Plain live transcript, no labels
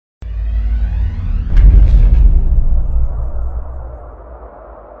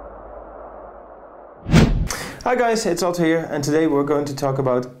Hi guys, it's Otto here, and today we're going to talk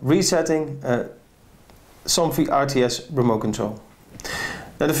about resetting Somfy RTS remote control.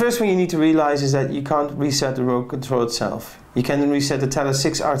 Now the first thing you need to realize is that you can't reset the remote control itself. You can reset the Teller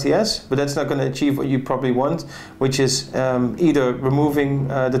 6 RTS, but that's not going to achieve what you probably want, which is either removing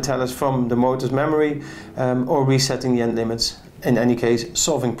the tellers from the motor's memory or resetting the end limits. In any case,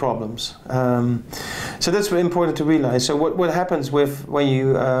 solving problems. So that's very important to realize. So what happens when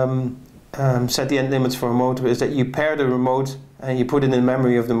you set the end limits for a motor is that you pair the remote and you put it in the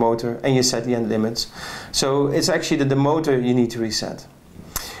memory of the motor and you set the end limits. So it's actually the motor you need to reset.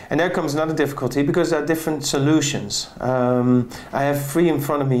 And there comes another difficulty because there are different solutions. I have three in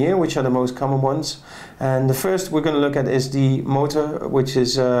front of me here, which are the most common ones. And the first we're going to look at is the motor, which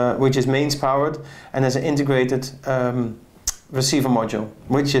is mains powered and has an integrated receiver module,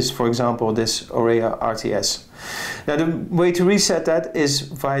 which is, for example, this Orea RTS. Now the way to reset that is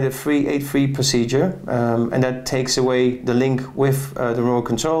via the 383 procedure, and that takes away the link with the remote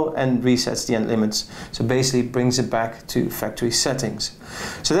control and resets the end limits. So basically brings it back to factory settings.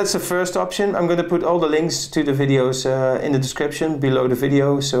 So that's the first option. I'm going to put all the links to the videos in the description below the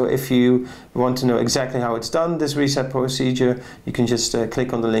video, so if you want to know exactly how it's done, this reset procedure, you can just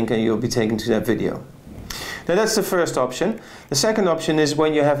click on the link and you'll be taken to that video. Now that's the first option. The second option is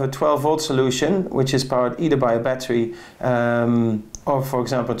when you have a 12-volt solution, which is powered either by a battery or, for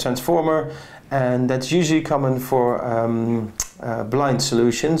example, a transformer, and that's usually common for blind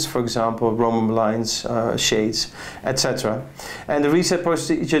solutions, for example, Roman blinds, shades, etc. And the reset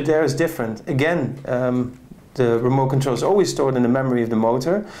procedure there is different. Again, the remote control is always stored in the memory of the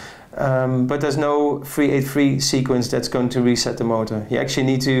motor. But there's no 383 sequence that's going to reset the motor. You actually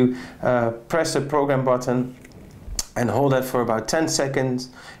need to press the program button and hold that for about 10 seconds,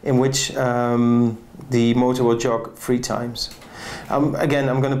 in which the motor will jog 3 times. Again,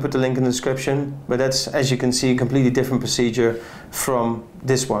 I'm going to put the link in the description, but that's, as you can see, a completely different procedure from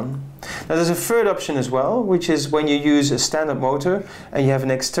this one. Now there's a third option as well, which is when you use a standard motor and you have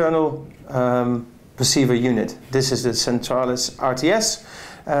an external receiver unit. This is the Centralis RTS.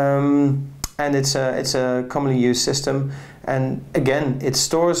 And it's a commonly used system, and again it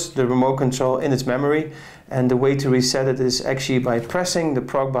stores the remote control in its memory, and the way to reset it is actually by pressing the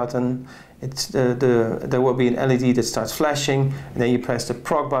prog button. There will be an LED that starts flashing, and then you press the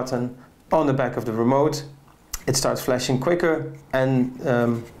prog button on the back of the remote. It starts flashing quicker, and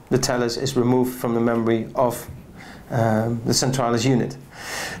the tellers is removed from the memory of the Centralis unit.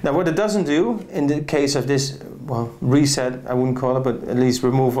 Now what it doesn't do in the case of this, well, reset I wouldn't call it, but at least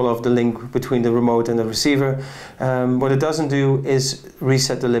removal of the link between the remote and the receiver, what it doesn't do is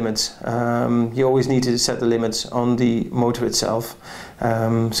reset the limits. You always need to set the limits on the motor itself,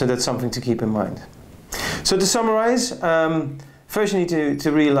 so that's something to keep in mind. So to summarize, first you need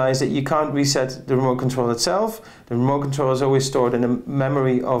to realize that you can't reset the remote control itself. The remote control is always stored in the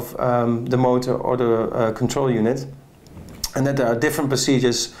memory of the motor or the control unit, and that there are different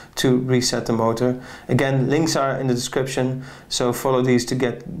procedures to reset the motor. Again, links are in the description, so follow these to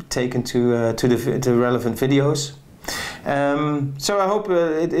get taken to the relevant videos. So I hope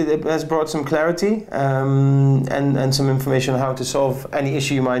it has brought some clarity and some information on how to solve any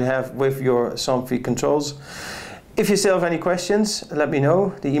issue you might have with your Somfy controls. If you still have any questions, let me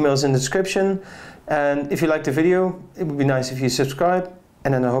know. The email is in the description. And if you liked the video, it would be nice if you subscribe.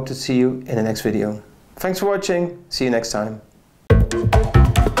 And then I hope to see you in the next video. Thanks for watching. See you next time.